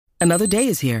Another day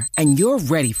is here, and you're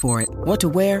ready for it. What to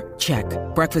wear? Check.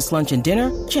 Breakfast, lunch, and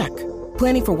dinner? Check.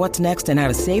 Planning for what's next and how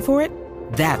to save for it?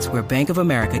 That's where Bank of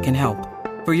America can help.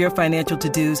 For your financial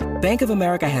to-dos, Bank of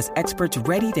America has experts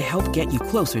ready to help get you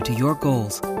closer to your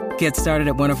goals. Get started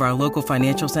at one of our local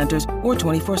financial centers or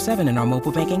 24/7 in our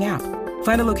mobile banking app.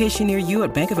 Find a location near you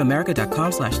at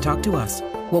bankofamerica.com/talktous.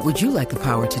 What would you like the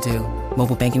power to do?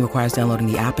 Mobile banking requires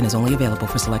downloading the app and is only available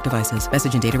for select devices.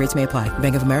 Message and data rates may apply.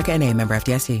 Bank of America N.A., member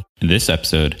FDIC. In this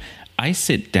episode, I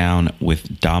sit down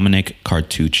with Dominick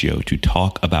Quartuccio to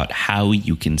talk about how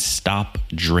you can stop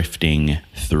drifting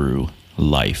through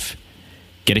life.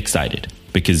 Get excited,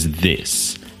 because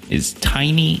this is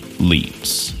Tiny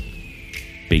Leaps.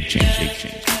 Big change, big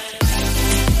change.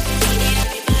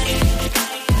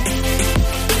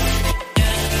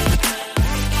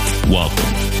 Welcome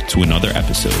to another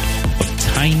episode of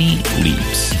Tiny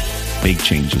Leaps, Big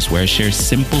Changes, where I share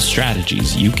simple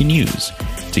strategies you can use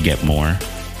to get more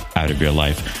out of your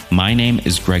life. My name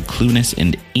is Greg Clunis,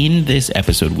 and in this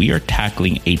episode, we are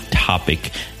tackling a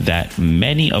topic that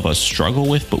many of us struggle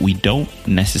with, but we don't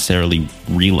necessarily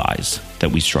realize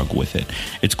that we struggle with it.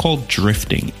 It's called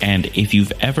drifting. And if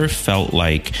you've ever felt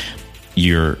like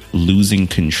you're losing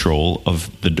control of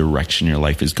the direction your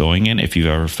life is going in, if you've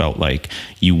ever felt like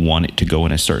you want it to go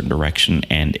in a certain direction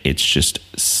and it's just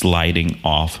sliding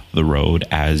off the road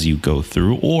as you go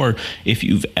through, or if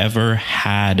you've ever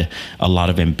had a lot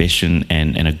of ambition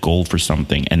and a goal for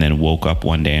something and then woke up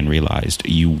one day and realized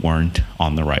you weren't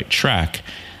on the right track,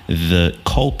 the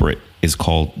culprit is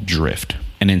called drift.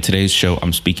 And in today's show,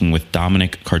 I'm speaking with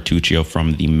Dominick Quartuccio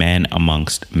from the Men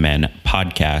Amongst Men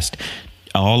podcast,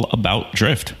 all about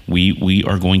drift. We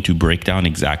are going to break down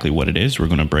exactly what it is. We're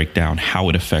going to break down how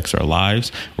it affects our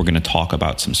lives. We're going to talk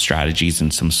about some strategies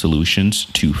and some solutions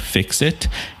to fix it.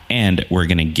 And we're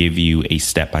going to give you a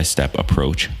step-by-step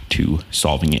approach to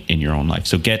solving it in your own life.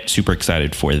 So get super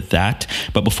excited for that.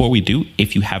 But before we do,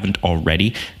 if you haven't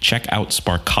already, check out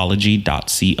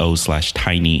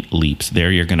sparkology.co/tinyleaps.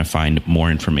 There you're going to find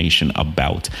more information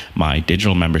about my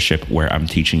digital membership, where I'm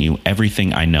teaching you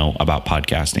everything I know about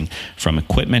podcasting, from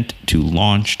equipment to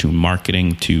launch to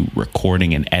marketing to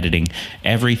recording and editing.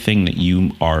 Everything that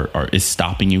you is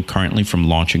stopping you currently from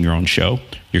launching your own show,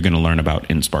 you're going to learn about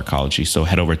in Sparkology. So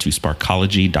head over to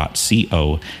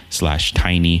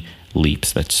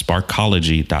sparkology.co/tinyleaps. That's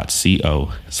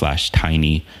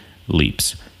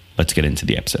sparkology.co/tinyleaps. Let's get into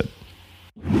the episode.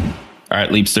 All right,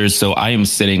 Leapsters. So I am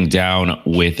sitting down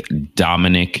with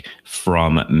Dominick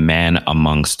from Men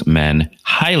Amongst Men.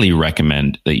 Highly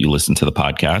recommend that you listen to the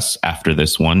podcast. After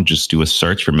this one, just do a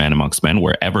search for Men Amongst Men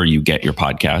wherever you get your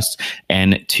podcasts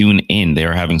and tune in.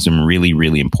 They're having some really,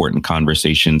 really important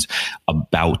conversations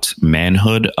about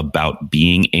manhood, about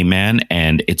being a man.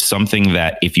 And it's something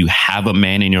that if you have a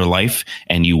man in your life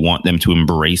and you want them to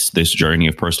embrace this journey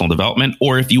of personal development,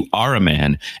 or if you are a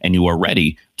man and you are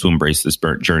ready to embrace this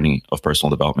journey of personal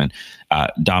development,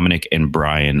 Dominick and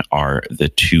Brian are the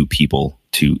two people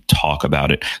to talk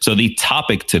about it. So the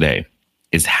topic today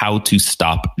is how to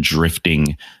stop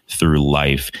drifting through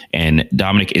life. And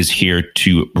Dominick is here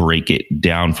to break it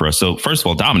down for us. So first of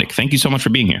all, Dominick, thank you so much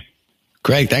for being here.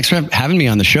 Greg, thanks for having me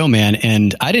on the show, man.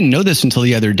 And I didn't know this until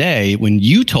the other day when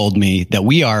you told me that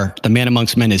the Man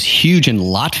Amongst Men is huge in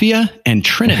Latvia and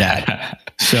Trinidad.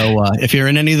 So if you're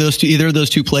in either of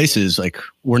those two places, like,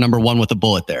 we're number one with a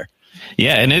bullet there.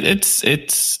 Yeah, and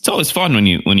it's always fun when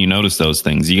you notice those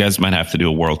things. You guys might have to do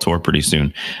a world tour pretty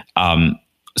soon.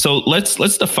 So let's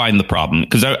define the problem,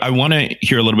 because I want to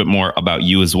hear a little bit more about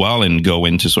you as well and go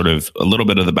into sort of a little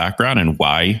bit of the background and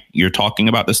why you're talking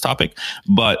about this topic.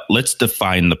 But let's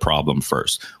define the problem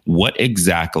first. What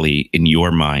exactly in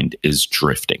your mind is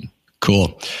drifting?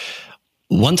 Cool.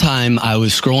 One time I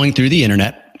was scrolling through the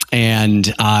internet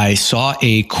and I saw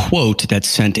a quote that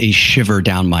sent a shiver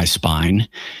down my spine.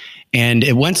 And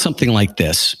it went something like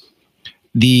this: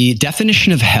 the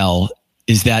definition of hell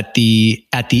is that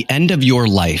at the end of your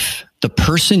life, the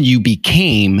person you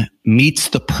became meets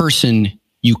the person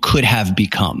you could have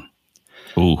become.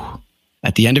 Ooh.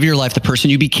 At the end of your life, the person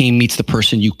you became meets the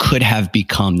person you could have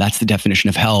become. That's the definition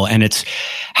of hell. And it's,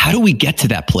 how do we get to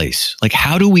that place? Like,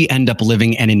 how do we end up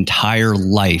living an entire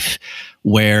life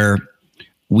where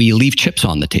we leave chips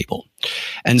on the table?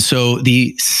 And so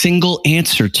the single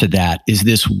answer to that is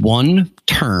this one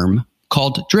term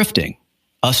called drifting,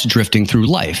 us drifting through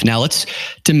life. Now let's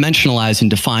dimensionalize and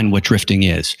define what drifting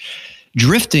is.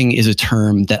 Drifting is a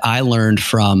term that I learned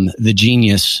from the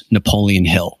genius Napoleon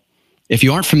Hill. If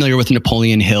you aren't familiar with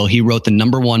Napoleon Hill, he wrote the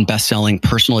 #1 best-selling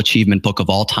personal achievement book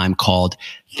of all time called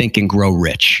Think and Grow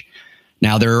Rich.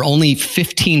 Now, there are only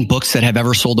 15 books that have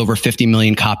ever sold over 50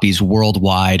 million copies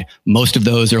worldwide. Most of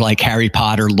those are like Harry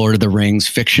Potter, Lord of the Rings,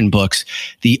 fiction books.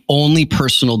 The only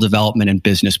personal development and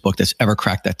business book that's ever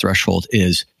cracked that threshold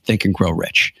is Think and Grow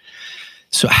Rich.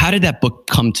 So how did that book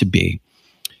come to be?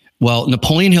 Well,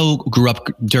 Napoleon Hill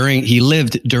he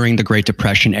lived during the Great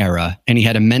Depression era, and he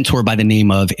had a mentor by the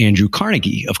name of Andrew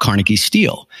Carnegie of Carnegie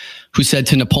Steel, who said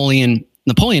to Napoleon,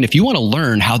 if you want to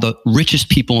learn how the richest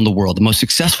people in the world, the most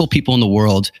successful people in the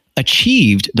world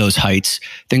achieved those heights,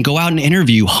 then go out and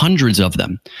interview hundreds of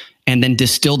them and then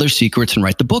distill their secrets and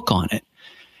write the book on it.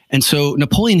 And so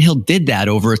Napoleon Hill did that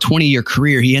over a 20-year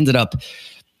career. He ended up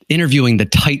interviewing the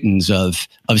titans of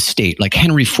state like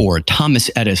Henry Ford,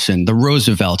 Thomas Edison, the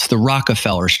Roosevelts, the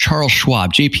Rockefellers, Charles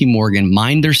Schwab, JP Morgan,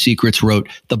 mined their secrets, wrote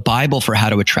the Bible for how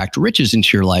to attract riches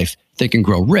into your life, Think and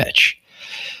Grow Rich.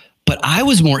 But I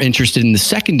was more interested in the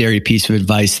secondary piece of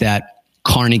advice that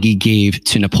Carnegie gave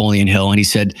to Napoleon Hill. And he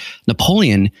said,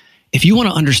 Napoleon, if you want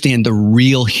to understand the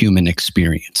real human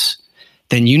experience,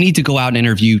 then you need to go out and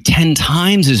interview 10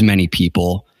 times as many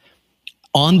people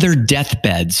on their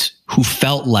deathbeds who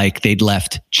felt like they'd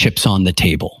left chips on the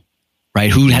table, right?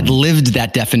 Who had lived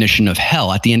that definition of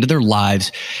hell at the end of their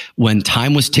lives. When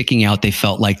time was ticking out, they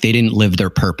felt like they didn't live their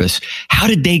purpose. How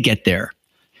did they get there?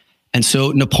 And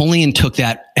so Napoleon took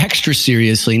that extra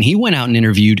seriously, and he went out and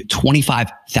interviewed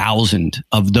 25,000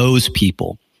 of those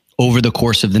people over the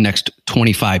course of the next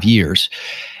 25 years.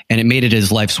 And it made it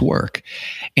his life's work.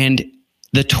 And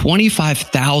the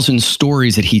 25,000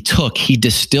 stories that he took, he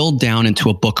distilled down into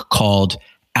a book called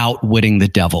Outwitting the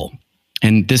Devil.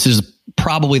 And this is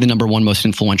probably the number one most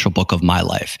influential book of my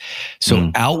life. So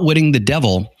Outwitting the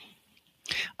Devil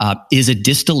is a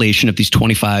distillation of these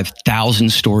 25,000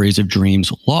 stories of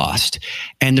dreams lost.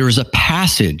 And there was a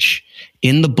passage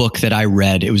in the book that I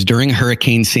read. It was during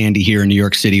Hurricane Sandy here in New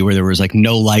York City, where there was like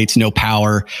no lights, no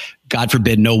power, God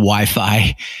forbid, no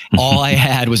Wi-Fi. All I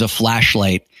had was a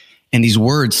flashlight. And these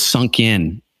words sunk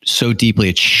in so deeply,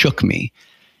 it shook me.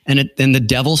 And the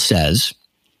devil says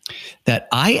that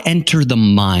I enter the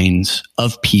minds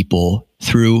of people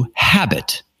through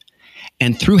habit.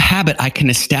 And through habit, I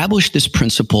can establish this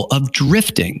principle of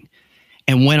drifting.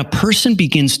 And when a person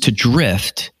begins to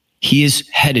drift, he is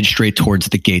headed straight towards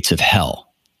the gates of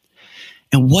hell.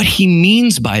 And what he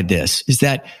means by this is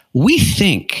that we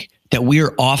think that we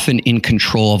are often in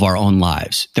control of our own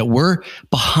lives, that we're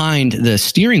behind the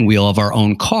steering wheel of our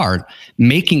own car,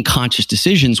 making conscious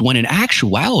decisions, when in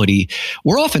actuality,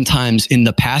 we're oftentimes in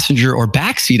the passenger or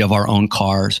backseat of our own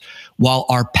cars, while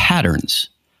our patterns,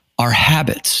 our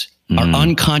habits, our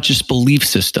unconscious belief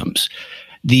systems,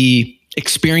 the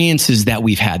experiences that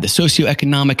we've had, the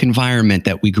socioeconomic environment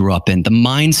that we grew up in, the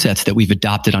mindsets that we've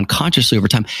adopted unconsciously over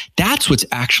time, that's what's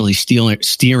actually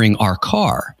steering our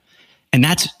car. And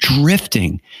that's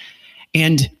drifting.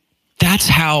 And that's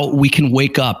how we can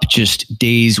wake up just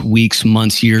days, weeks,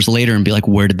 months, years later and be like,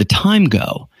 where did the time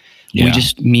go? Yeah. We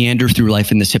just meander through life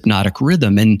in this hypnotic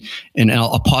rhythm. And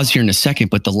I'll pause here in a second,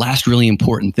 but the last really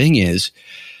important thing is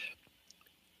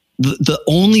the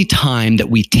only time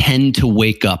that we tend to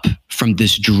wake up from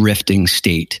this drifting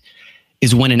state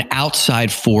is when an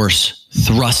outside force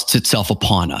thrusts itself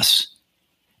upon us.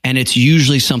 And it's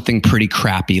usually something pretty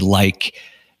crappy, like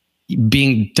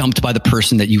being dumped by the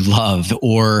person that you love,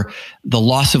 or the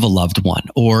loss of a loved one,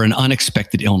 or an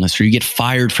unexpected illness, or you get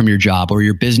fired from your job, or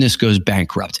your business goes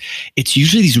bankrupt. It's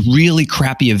usually these really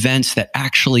crappy events that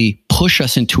actually push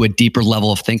us into a deeper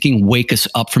level of thinking, wake us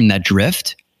up from that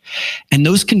drift. And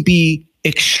those can be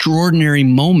extraordinary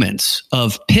moments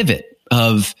of pivot,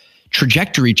 of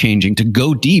trajectory changing to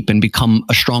go deep and become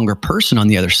a stronger person on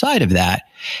the other side of that.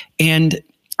 And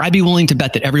I'd be willing to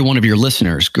bet that every one of your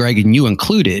listeners, Greg and you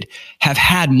included, have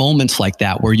had moments like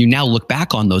that where you now look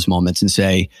back on those moments and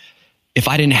say, if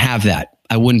I didn't have that,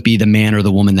 I wouldn't be the man or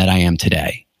the woman that I am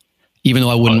today, even though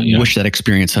I wouldn't wish that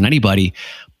experience on anybody.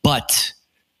 But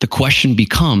the question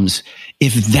becomes,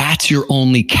 if that's your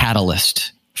only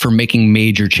catalyst for making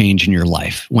major change in your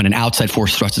life, when an outside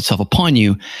force thrusts itself upon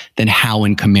you, then how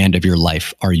in command of your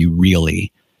life are you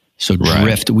really? So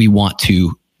drift, we want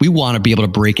to be able to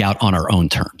break out on our own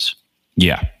terms.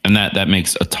 Yeah. And that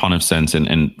makes a ton of sense.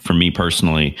 And for me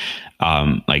personally,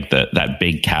 like that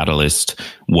big catalyst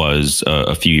was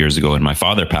a few years ago when my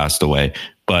father passed away.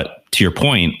 But to your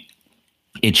point,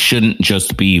 it shouldn't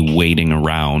just be waiting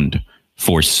around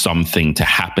for something to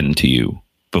happen to you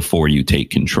before you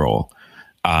take control.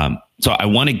 So I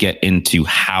want to get into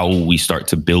how we start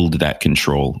to build that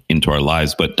control into our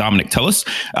lives. But Dominick, tell us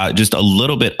just a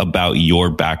little bit about your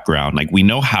background. Like, we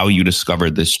know how you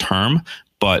discovered this term,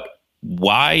 but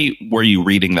why were you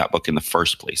reading that book in the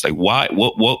first place? Like, why?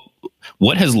 What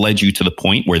What has led you to the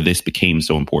point where this became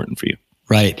so important for you?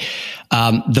 Right.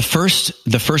 The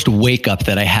first wake up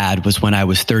that I had was when I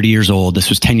was 30 years old. This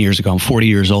was 10 years ago. I'm 40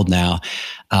 years old now.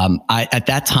 At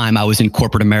that time, I was in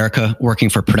corporate America working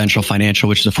for Prudential Financial,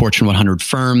 which is a Fortune 100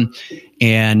 firm.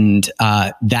 And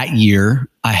that year,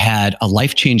 I had a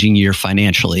life-changing year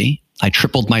financially. I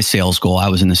tripled my sales goal. I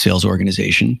was in the sales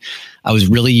organization. I was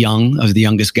really young. I was the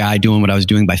youngest guy doing what I was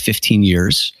doing by 15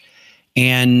 years.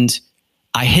 And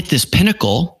I hit this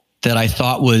pinnacle that I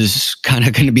thought was kind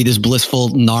of going to be this blissful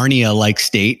Narnia-like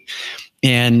state.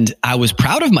 And I was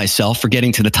proud of myself for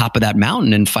getting to the top of that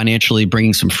mountain and financially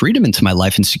bringing some freedom into my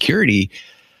life and security.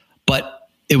 But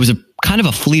it was a kind of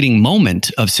a fleeting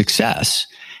moment of success.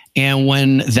 And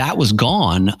when that was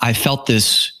gone, I felt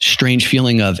this strange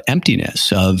feeling of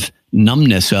emptiness, of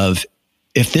numbness, of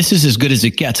if this is as good as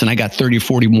it gets and I got 30,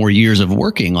 40 more years of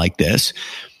working like this,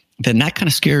 then that kind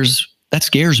of scares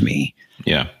me.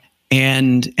 Yeah.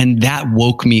 And that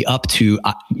woke me up to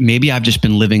maybe I've just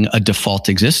been living a default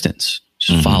existence,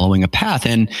 just following a path.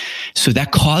 And so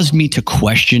that caused me to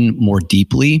question more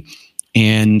deeply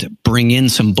and bring in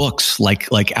some books like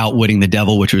Outwitting the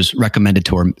Devil, which was recommended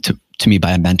to me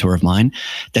by a mentor of mine,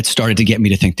 that started to get me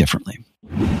to think differently.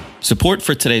 Support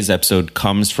for today's episode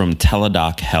comes from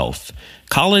Teladoc Health.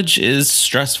 College is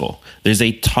stressful. There's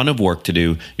a ton of work to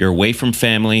do. You're away from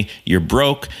family, you're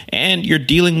broke, and you're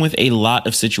dealing with a lot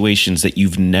of situations that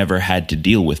you've never had to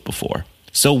deal with before.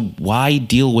 So why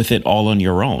deal with it all on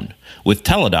your own? With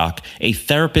Teladoc, a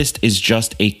therapist is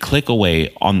just a click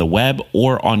away on the web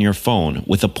or on your phone,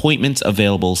 with appointments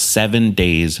available 7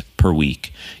 days per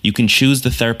week. You can choose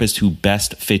the therapist who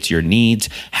best fits your needs,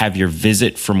 have your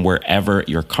visit from wherever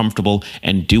you're comfortable,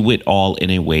 and do it all in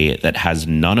a way that has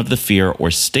none of the fear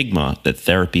or stigma that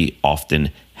therapy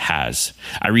often has.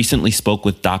 I recently spoke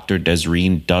with Dr.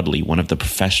 Desreen Dudley, one of the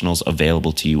professionals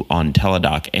available to you on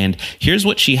Teladoc, and here's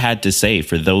what she had to say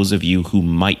for those of you who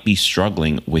might be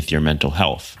struggling with your mental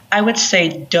health. I would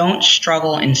say don't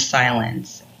struggle in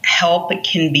silence. Help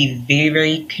can be very,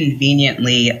 very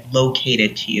conveniently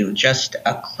located to you. Just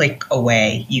a click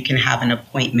away, you can have an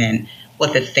appointment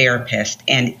with a therapist.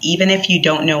 And even if you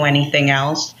don't know anything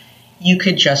else, you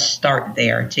could just start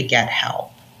there to get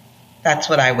help. That's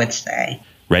what I would say.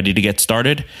 Ready to get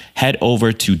started? Head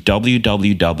over to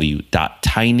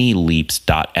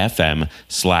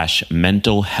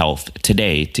www.tinyleaps.fm/mental health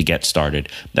today to get started.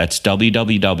 That's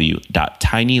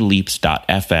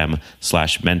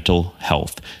www.tinyleaps.fm/mental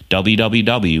health.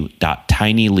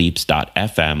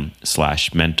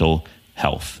 www.tinyleaps.fm/mental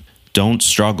health. Don't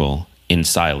struggle in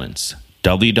silence.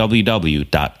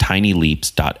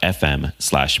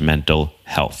 www.tinyleaps.fm/mental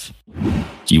health.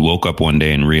 You woke up one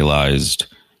day and realized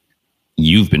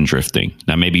you've been drifting.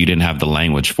 Now, maybe you didn't have the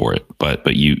language for it,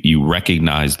 but you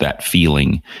recognized that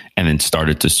feeling and then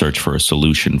started to search for a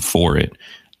solution for it.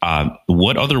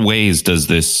 What other ways does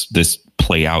this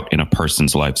play out in a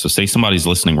person's life? So say somebody's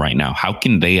listening right now. How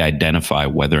can they identify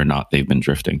whether or not they've been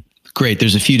drifting? Great.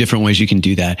 There's a few different ways you can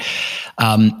do that.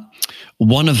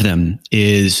 One of them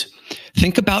is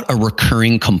think about a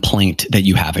recurring complaint that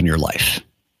you have in your life.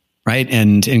 Right.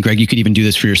 And Greg, you could even do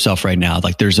this for yourself right now.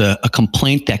 Like there's a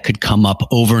complaint that could come up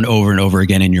over and over and over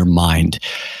again in your mind.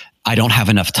 I don't have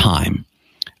enough time.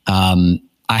 I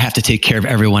have to take care of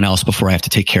everyone else before I have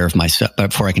to take care of myself,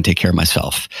 before I can take care of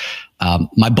myself.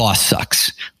 My boss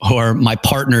sucks, or my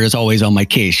partner is always on my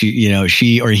case.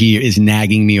 She or he is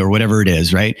nagging me, or whatever it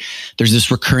is. Right. There's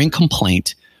this recurring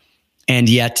complaint. And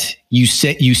yet you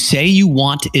say you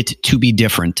want it to be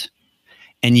different.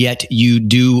 And yet you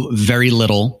do very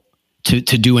little to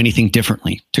do anything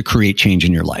differently to create change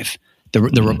in your life.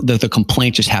 The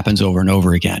complaint just happens over and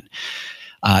over again.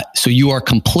 So you are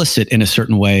complicit in a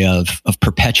certain way of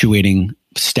perpetuating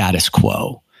status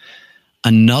quo.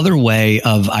 Another way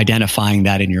of identifying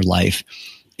that in your life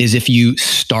is if you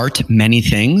start many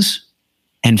things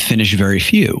and finish very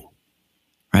few.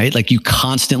 Right? Like you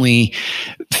constantly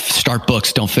start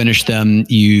books, don't finish them.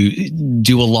 You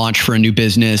do a launch for a new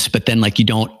business, but then like you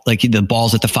don't, like the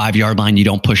ball's at the 5-yard line, you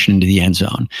don't push it into the end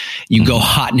zone. You go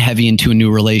hot and heavy into a new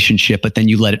relationship, but then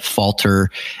you let it falter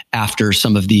after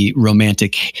some of the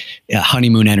romantic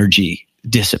honeymoon energy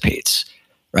dissipates,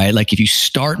 right? Like if you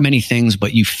start many things,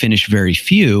 but you finish very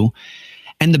few.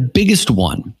 And the biggest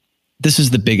one, this is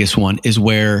the biggest one, is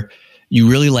where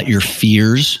you really let your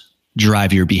fears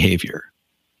drive your behavior.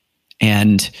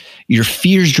 And your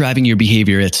fears driving your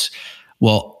behavior, it's,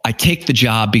 well, I take the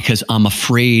job because I'm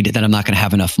afraid that I'm not going to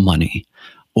have enough money.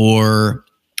 Or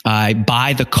I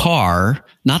buy the car,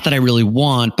 not that I really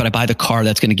want, but I buy the car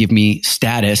that's going to give me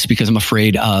status because I'm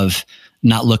afraid of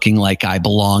not looking like I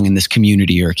belong in this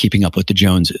community or keeping up with the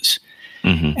Joneses.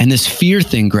 And this fear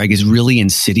thing, Greg, is really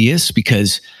insidious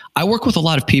because I work with a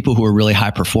lot of people who are really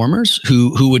high performers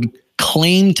who would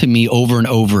claim to me over and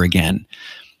over again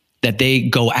that they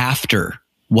go after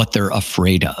what they're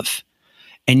afraid of.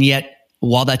 And yet,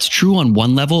 while that's true on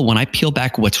one level, when I peel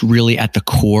back what's really at the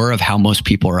core of how most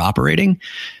people are operating,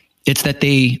 it's that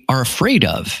they are afraid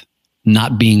of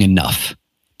not being enough.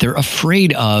 They're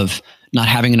afraid of not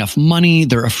having enough money.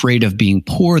 They're afraid of being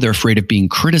poor. They're afraid of being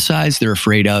criticized. They're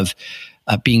afraid of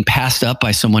being passed up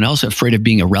by someone else, afraid of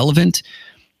being irrelevant.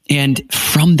 And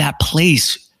from that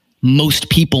place, most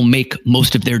people make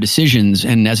most of their decisions.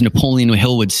 And as Napoleon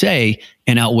Hill would say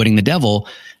in Outwitting the Devil,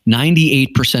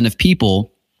 98% of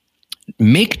people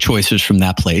make choices from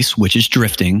that place, which is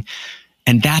drifting.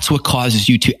 And that's what causes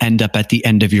you to end up at the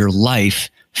end of your life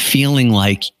feeling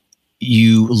like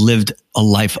you lived a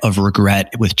life of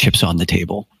regret with chips on the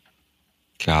table.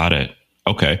 Got it.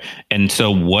 Okay. And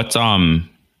so what's,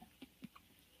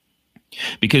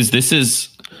 because this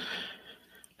is,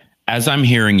 as I'm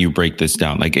hearing you break this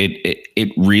down, like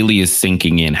it really is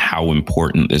sinking in how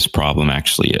important this problem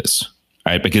actually is,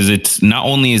 right? Because it's not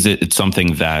only is it's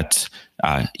something that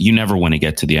you never want to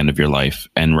get to the end of your life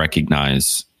and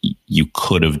recognize you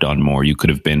could have done more, you could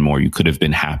have been more, you could have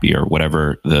been happier,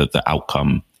 whatever the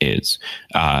outcome is.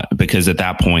 Because at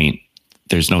that point,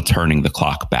 there's no turning the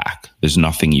clock back. There's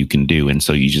nothing you can do. And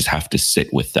so you just have to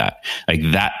sit with that. Like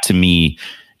that to me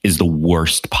is the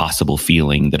worst possible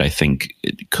feeling that I think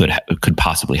it could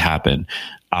possibly happen.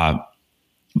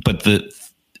 But the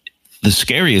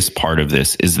scariest part of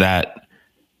this is that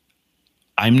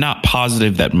I'm not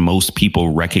positive that most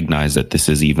people recognize that this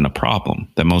is even a problem,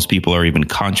 that most people are even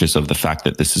conscious of the fact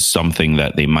that this is something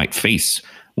that they might face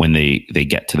when they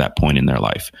get to that point in their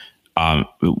life.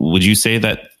 Would you say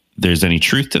that there's any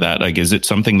truth to that? Like, is it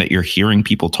something that you're hearing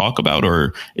people talk about,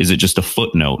 or is it just a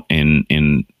footnote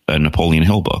in a Napoleon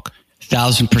Hill book?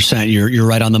 1,000%. You're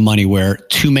right on the money, where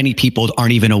too many people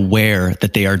aren't even aware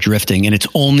that they are drifting. And it's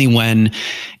only when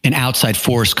an outside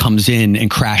force comes in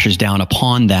and crashes down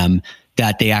upon them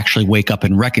that they actually wake up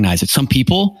and recognize it. Some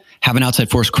people have an outside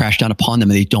force crash down upon them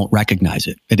and they don't recognize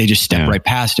it. They just step right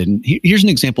past it. And here's an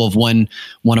example of when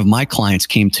one of my clients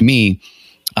came to me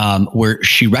where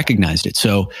she recognized it.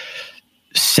 So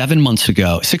 6 months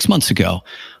ago,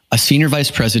 a senior vice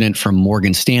president from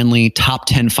Morgan Stanley, top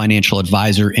 10 financial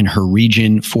advisor in her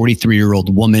region,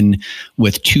 43-year-old woman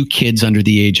with 2 kids under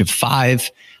the age of 5.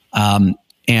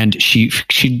 And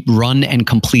she'd run and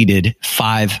completed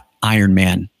 5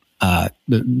 Ironmans.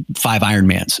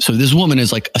 So this woman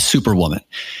is like a superwoman.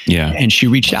 Yeah. And she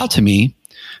reached out to me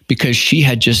because she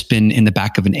had just been in the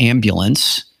back of an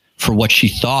ambulance for what she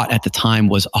thought at the time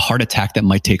was a heart attack that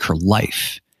might take her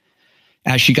life.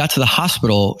 As she got to the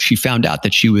hospital, she found out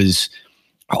that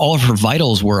all of her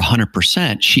vitals were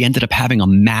 100%. She ended up having a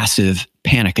massive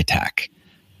panic attack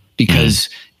because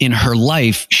in her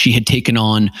life, she had taken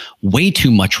on way too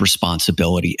much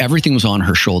responsibility. Everything was on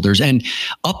her shoulders. And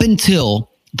up until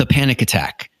the panic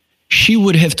attack, she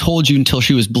would have told you until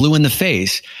she was blue in the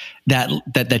face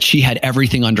that she had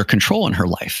everything under control in her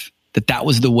life, that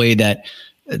was the way that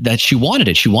she wanted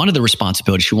it. She wanted the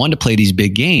responsibility. She wanted to play these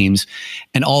big games.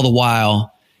 And all the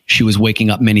while, she was waking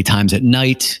up many times at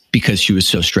night because she was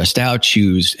so stressed out.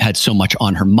 She had so much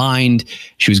on her mind.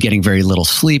 She was getting very little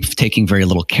sleep, taking very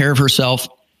little care of herself.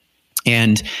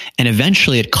 And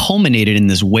eventually it culminated in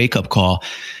this wake-up call.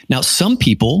 Now, some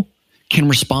people can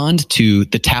respond to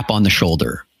the tap on the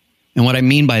shoulder. And what I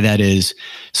mean by that is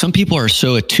some people are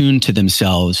so attuned to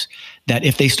themselves that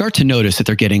if they start to notice that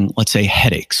they're getting, let's say,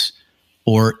 headaches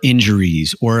or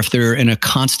injuries, or if they're in a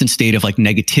constant state of like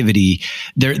negativity,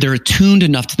 they're attuned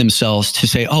enough to themselves to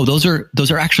say, oh, those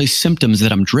are actually symptoms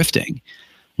that I'm drifting.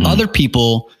 Other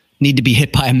people need to be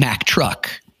hit by a Mack truck,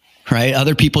 right?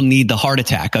 Other people need the heart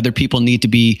attack. Other people need to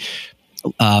be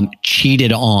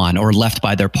cheated on or left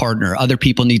by their partner. Other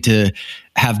people need to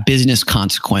have business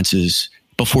consequences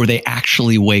before they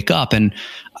actually wake up. And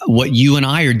what you and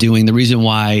I are doing, the reason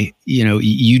why,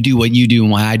 you do what you do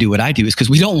and why I do what I do is because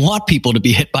we don't want people to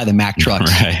be hit by the Mack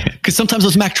trucks. Because sometimes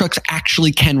those Mack trucks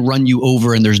actually can run you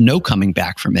over and there's no coming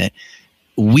back from it.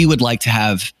 We would like to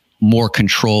have more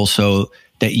control so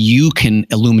that you can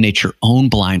illuminate your own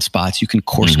blind spots. You can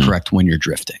course correct when you're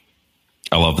drifting.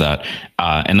 I love that.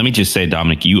 And let me just say,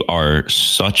 Dominick, you are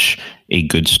such a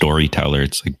good storyteller.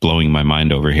 It's like blowing my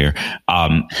mind over here.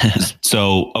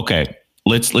 So, okay,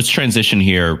 let's transition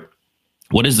here.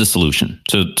 What is the solution?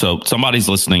 So somebody's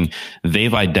listening.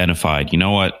 They've identified, you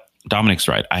know what? Dominick's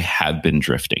right. I have been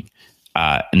drifting.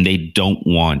 And they don't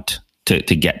want to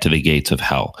get to the gates of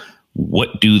hell.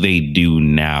 What do they do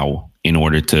now in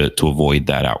order to avoid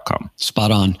that outcome?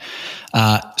 Spot on.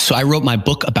 So I wrote my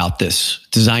book about this,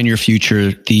 Design Your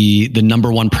Future, the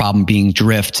number one problem being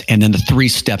drift, and then the 3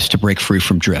 steps to break free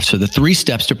from drift. So the 3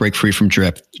 steps to break free from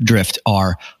drift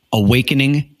are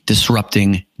awakening,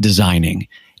 disrupting, designing.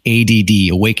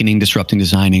 ADD, awakening, disrupting,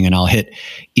 designing, and I'll hit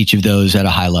each of those at a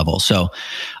high level. So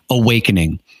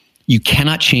awakening, you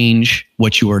cannot change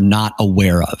what you are not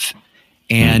aware of.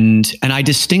 And I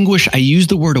use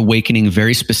the word awakening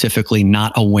very specifically,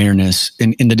 not awareness.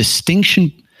 And the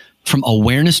distinction from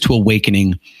awareness to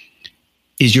awakening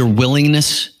is your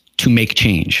willingness to make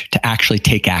change, to actually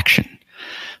take action.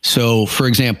 So for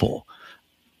example,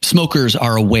 smokers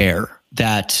are aware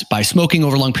that by smoking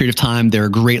over a long period of time, they're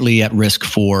greatly at risk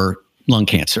for lung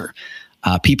cancer.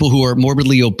 People who are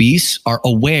morbidly obese are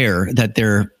aware that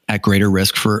they're at greater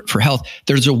risk for health.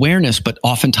 There's awareness, but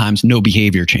oftentimes no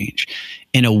behavior change.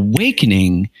 In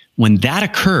awakening, when that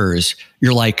occurs,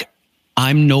 you're like,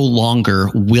 I'm no longer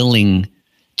willing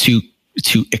to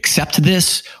accept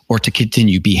this or to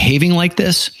continue behaving like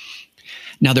this.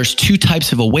 Now, there's 2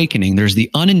 types of awakening. There's the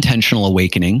unintentional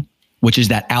awakening, which is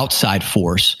that outside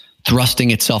force thrusting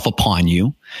itself upon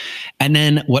you. And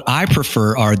then what I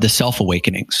prefer are the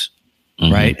self-awakenings,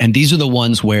 right? And these are the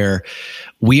ones where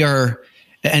we are,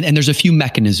 and there's a few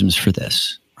mechanisms for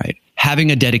this, right?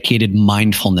 Having a dedicated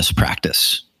mindfulness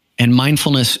practice. And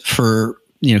mindfulness can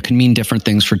mean different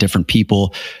things for different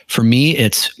people. For me,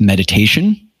 it's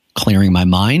meditation, clearing my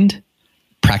mind,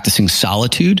 practicing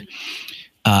solitude.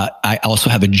 I also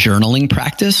have a journaling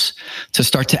practice to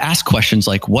start to ask questions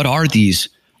like, what are these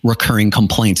recurring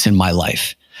complaints in my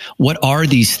life? What are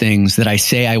these things that I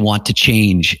say I want to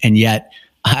change, and yet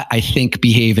I think,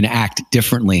 behave, and act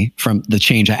differently from the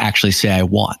change I actually say I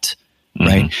want,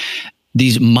 right?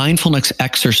 These mindfulness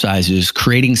exercises,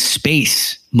 creating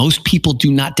space. Most people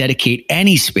do not dedicate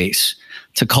any space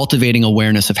to cultivating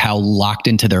awareness of how locked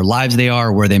into their lives they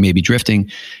are, where they may be drifting.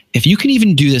 If you can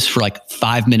even do this for like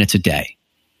 5 minutes a day,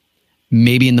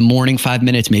 maybe in the morning 5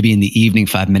 minutes, maybe in the evening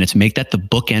 5 minutes, make that the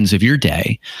bookends of your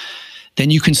day, then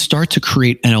you can start to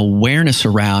create an awareness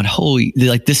around,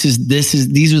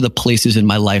 these are the places in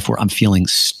my life where I'm feeling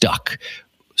stuck,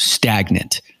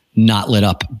 stagnant, not lit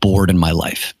up, bored in my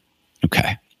life.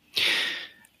 Okay.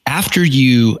 After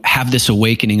you have this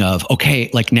awakening of, okay,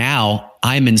 like now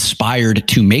I'm inspired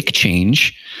to make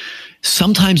change,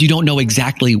 sometimes you don't know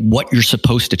exactly what you're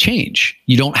supposed to change.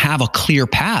 You don't have a clear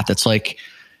path. It's like,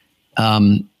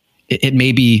 it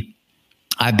may be,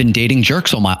 I've been dating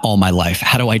jerks all my life.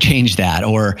 How do I change that?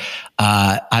 Or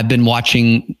I've been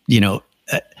watching,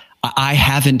 I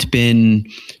haven't been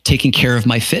taking care of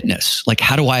my fitness. Like,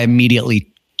 how do I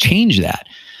immediately change that?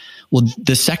 Well,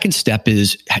 the second step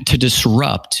is to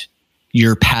disrupt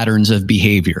your patterns of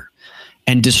behavior.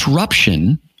 And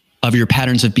disruption of your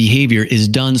patterns of behavior is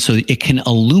done so that it can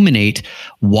illuminate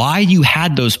why you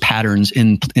had those patterns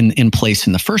in place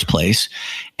in the first place,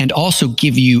 and also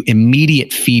give you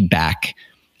immediate feedback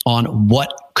on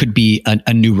what could be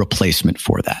a new replacement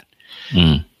for that.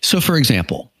 So for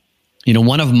example,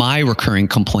 one of my recurring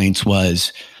complaints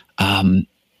was, I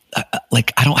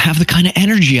don't have the kind of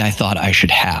energy I thought I should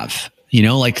have.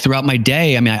 Throughout my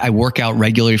day, I work out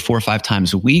regularly 4 or 5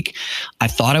 times a week. I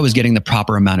thought I was getting the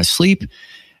proper amount of sleep.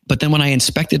 But then when I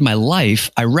inspected my life,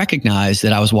 I recognized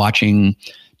that I was watching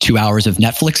 2 hours of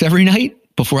Netflix every night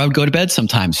before I would go to bed,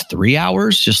 sometimes 3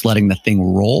 hours, just letting the thing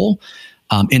roll.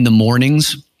 In the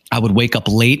mornings, I would wake up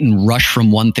late and rush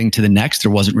from one thing to the next.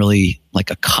 There wasn't really like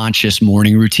a conscious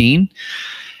morning routine.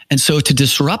 And so to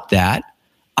disrupt that,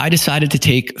 I decided to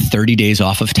take 30 days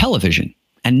off of television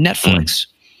and Netflix.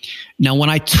 Now, when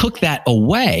I took that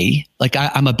away,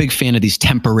 I'm a big fan of these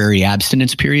temporary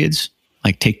abstinence periods.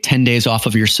 Like take 10 days off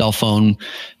of your cell phone,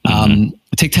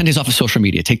 take 10 days off of social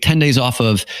media, take 10 days off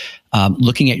of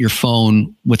looking at your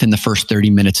phone within the first 30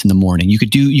 minutes in the morning. You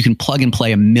can plug and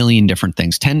play a million different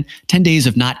things. 10 days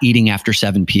of not eating after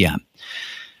 7 p.m.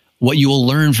 What you will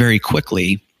learn very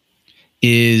quickly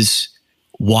is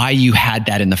why you had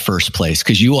that in the first place,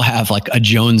 because you will have like a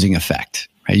jonesing effect,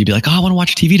 right? You'd be like, oh, I want to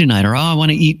watch TV tonight, or oh, I want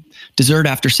to eat dessert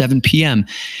after 7 p.m.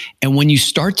 And when you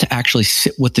start to actually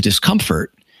sit with the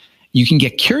discomfort, you can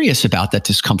get curious about that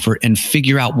discomfort and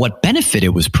figure out what benefit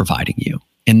it was providing you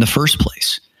in the first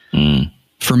place.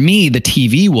 For me, the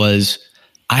TV was,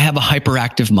 I have a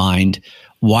hyperactive mind.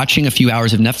 Watching a few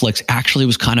hours of Netflix actually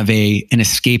was kind of an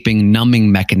escaping,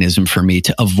 numbing mechanism for me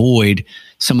to avoid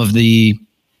some of the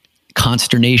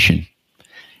consternation.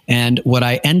 And what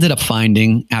I ended up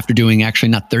finding after doing actually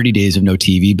not 30 days of no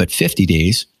TV, but 50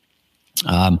 days,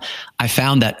 I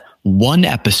found that one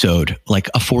episode, like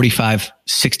a 45,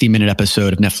 60-minute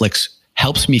episode of Netflix,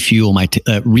 helps me fuel my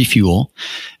refuel.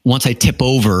 Once I tip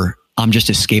over, I'm just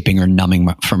escaping or numbing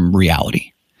from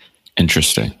reality.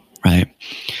 Interesting. Right.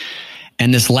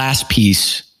 And this last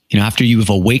piece, after you've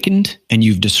awakened and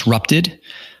you've disrupted,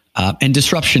 and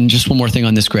disruption, just one more thing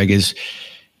on this, Greg, is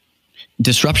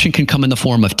disruption can come in the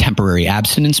form of temporary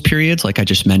abstinence periods, like I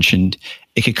just mentioned.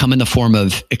 It could come in the form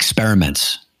of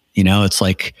experiments. It's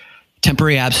like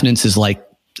temporary abstinence is like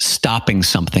stopping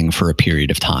something for a period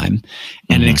of time.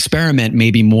 And an experiment may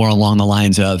be more along the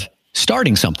lines of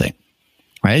starting something,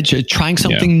 right? Trying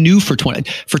something new for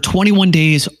 21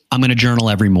 days. I'm going to journal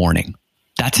every morning.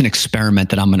 That's an experiment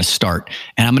that I'm going to start,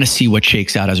 and I'm going to see what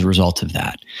shakes out as a result of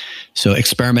that. So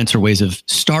experiments are ways of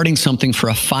starting something for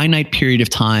a finite period of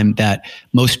time that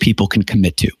most people can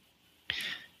commit to.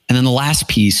 And then the last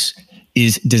piece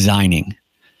is designing.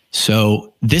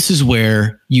 So this is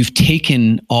where you've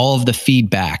taken all of the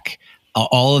feedback,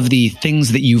 all of the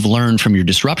things that you've learned from your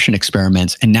disruption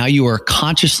experiments, and now you are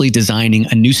consciously designing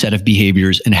a new set of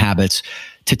behaviors and habits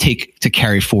to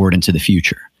carry forward into the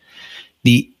future.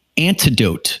 The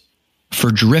antidote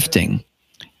for drifting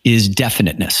is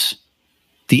definiteness.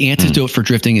 The antidote for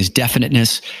drifting is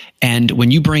definiteness. And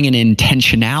when you bring in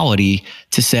intentionality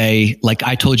to say, like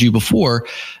I told you before,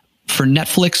 for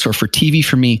Netflix or for TV,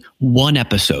 for me, one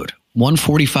episode,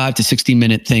 145 to 60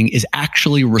 minute thing is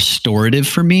actually restorative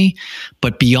for me.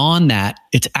 But beyond that,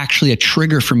 it's actually a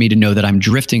trigger for me to know that I'm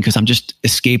drifting because I'm just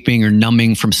escaping or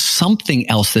numbing from something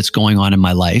else that's going on in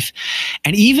my life.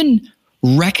 And even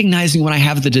recognizing when I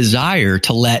have the desire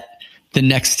to let the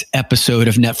next episode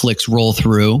of Netflix roll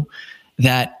through,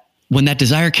 that when that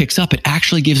desire kicks up, it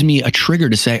actually gives me a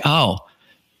trigger to say, oh,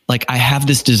 like I have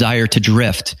this desire to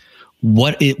drift.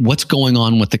 What's going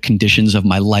on with the conditions of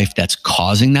my life that's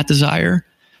causing that desire?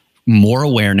 More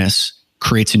awareness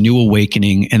creates a new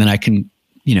awakening. And then I can,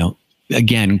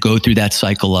 again, go through that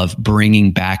cycle of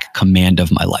bringing back command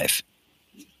of my life.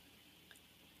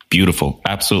 Beautiful.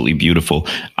 Absolutely beautiful.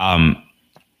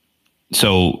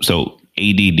 So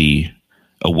ADD,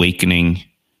 awakening,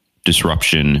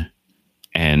 disruption,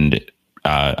 and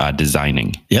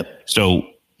designing. Yep. So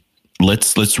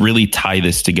let's really tie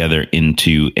this together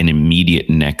into an immediate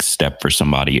next step for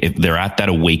somebody. If they're at that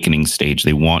awakening stage,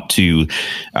 they want to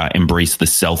embrace the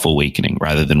self-awakening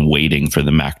rather than waiting for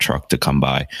the Mack truck to come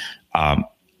by.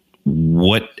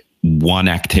 What one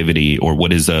activity, or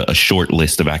what is a short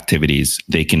list of activities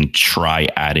they can try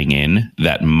adding in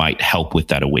that might help with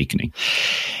that awakening?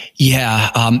 Yeah,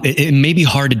 it may be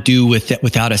hard to do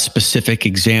without a specific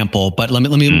example, but let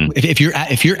me. If you're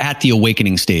at the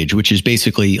awakening stage, which is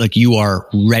basically like you are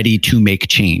ready to make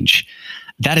change,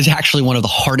 that is actually one of the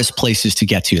hardest places to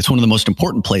get to. It's one of the most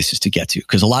important places to get to,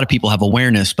 because a lot of people have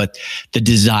awareness, but the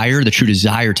true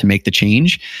desire to make the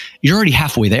change, you're already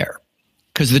halfway there.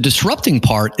 Because the disrupting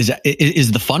part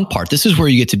is the fun part. This is where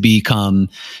you get to become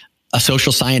a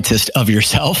social scientist of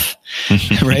yourself,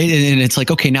 right? And it's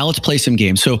like, okay, now let's play some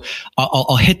games. So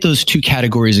I'll hit those two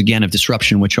categories again of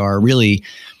disruption, which are really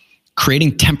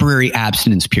creating temporary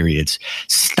abstinence periods,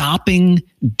 stopping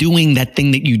doing that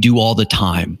thing that you do all the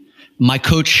time. My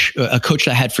coach, a coach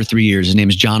I had for 3 years, his name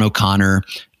is John O'Connor.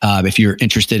 If you're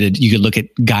interested, you could look at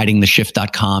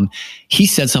guidingtheshift.com. He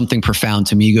said something profound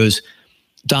to me. He goes,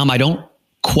 Dom, I don't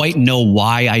quite know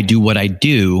why I do what I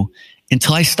do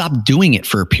until I stop doing it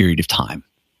for a period of time.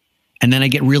 And then I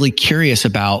get really curious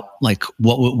about like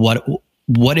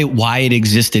why it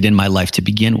existed in my life to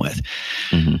begin with.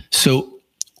 Mm-hmm. So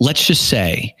let's just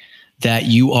say that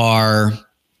you're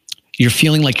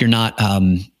feeling like you're not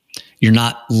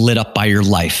lit up by your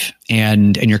life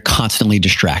and you're constantly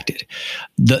distracted.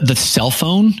 The cell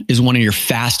phone is one of your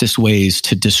fastest ways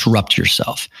to disrupt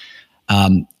yourself.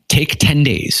 Take 10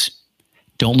 days.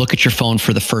 Don't look at your phone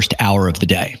for the first hour of the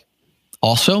day.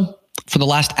 Also, for the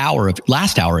last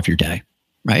hour of your day,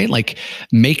 right? Like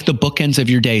make the bookends of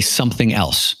your day something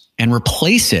else and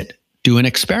replace it. Do an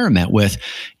experiment with,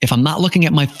 if I'm not looking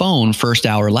at my phone first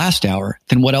hour, last hour,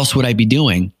 then what else would I be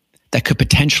doing that could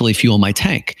potentially fuel my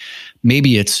tank?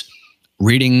 Maybe it's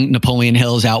reading Napoleon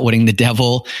Hill's Outwitting the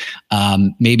Devil.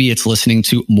 Maybe it's listening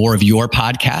to more of your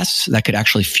podcasts that could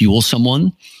actually fuel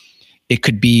someone. It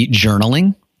could be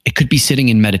journaling. It could be sitting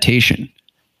in meditation,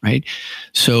 right?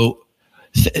 So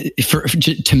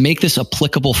to make this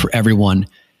applicable for everyone,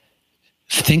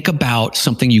 think about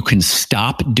something you can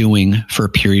stop doing for a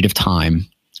period of time.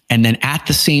 And then at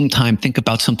the same time, think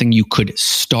about something you could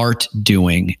start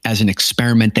doing as an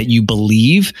experiment that you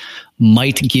believe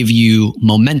might give you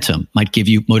momentum, might give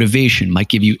you motivation, might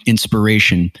give you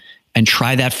inspiration, and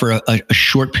try that for a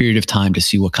short period of time to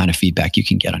see what kind of feedback you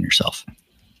can get on yourself.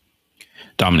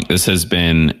 Dominick, this has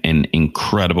been an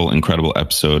incredible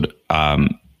episode.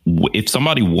 If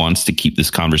somebody wants to keep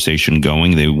this conversation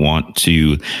going, they want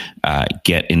to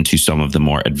get into some of the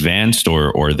more advanced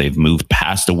or they've moved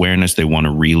past awareness, they want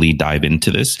to really dive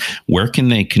into this, where can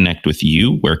they connect with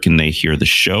you? Where can they hear the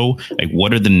show? Like,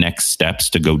 what are the next steps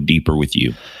to go deeper with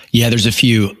you? Yeah, there's a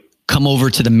few. Come over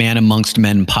to the Man Amongst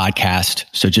Men podcast.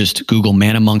 So just Google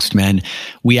Man Amongst Men.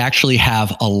 We actually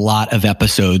have a lot of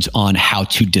episodes on how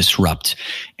to disrupt.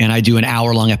 And I do an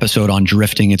hour-long episode on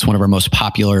drifting. It's one of our most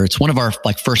popular. It's one of our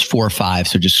first 4 or 5.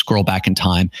 So just scroll back in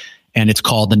time. And it's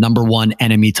called The Number One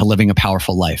Enemy to Living a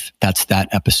Powerful Life. That's that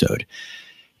episode.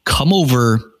 Come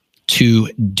over to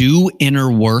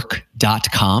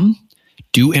doinnerwork.com.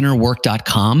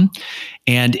 doinnerwork.com.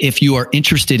 And if you are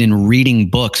interested in reading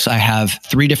books, I have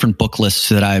 3 different book lists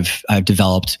that I've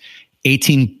developed.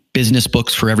 18 business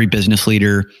books for every business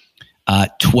leader,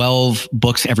 12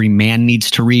 books every man needs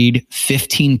to read,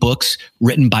 15 books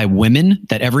written by women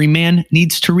that every man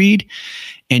needs to read.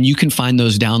 And you can find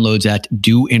those downloads at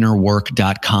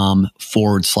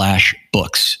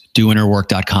doinnerwork.com/books,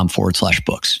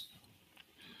 doinnerwork.com/books.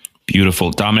 Beautiful.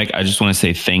 Dominick, I just want to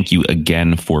say thank you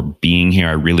again for being here.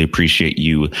 I really appreciate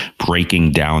you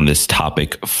breaking down this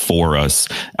topic for us.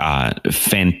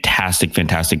 Fantastic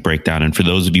breakdown. And for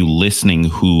those of you listening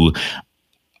who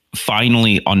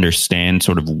finally understand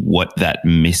sort of what that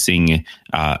missing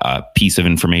piece of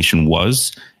information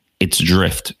was, it's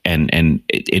drift. And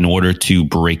in order to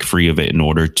break free of it, in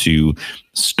order to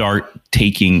start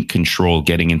taking control,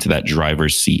 getting into that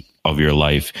driver's seat of your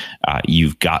life,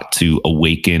 you've got to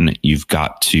awaken, you've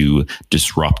got to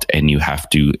disrupt, and you have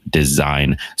to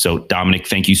design. So Dominick,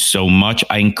 thank you so much.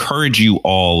 I encourage you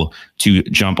all to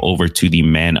jump over to the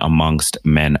Man Amongst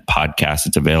Men podcast.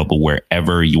 It's available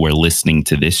wherever you are listening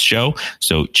to this show.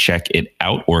 So check it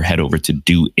out, or head over to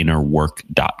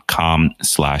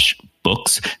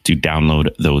doinnerwork.com/books to download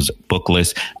those book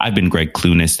lists. I've been Greg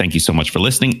Clunis. Thank you so much for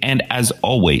listening. And as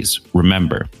always,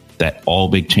 remember that all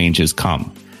big changes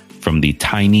come from the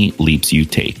tiny leaps you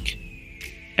take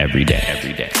every day.